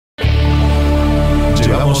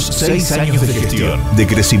6 años de gestión, de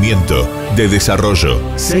crecimiento, de desarrollo.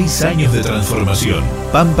 6 años de transformación.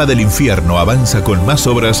 Pampa del Infierno avanza con más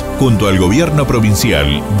obras junto al gobierno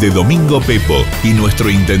provincial de Domingo Pepo y nuestro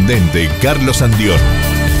Intendente Carlos Andion.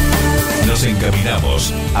 Nos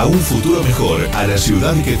encaminamos a un futuro mejor, a la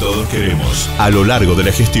ciudad que todos queremos. A lo largo de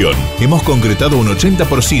la gestión, hemos concretado un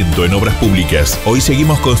 80% en obras públicas. Hoy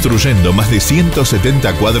seguimos construyendo más de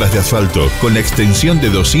 170 cuadras de asfalto, con la extensión de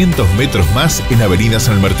 200 metros más en Avenida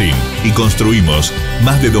San Martín. Y construimos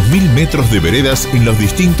más de 2.000 metros de veredas en los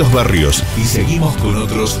distintos barrios. Y seguimos con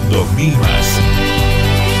otros 2.000 más.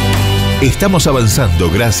 Estamos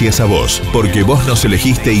avanzando gracias a vos, porque vos nos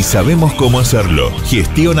elegiste y sabemos cómo hacerlo.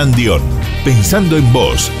 Gestión Andión. Pensando en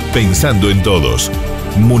vos, pensando en todos.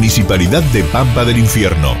 Municipalidad de Pampa del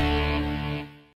Infierno.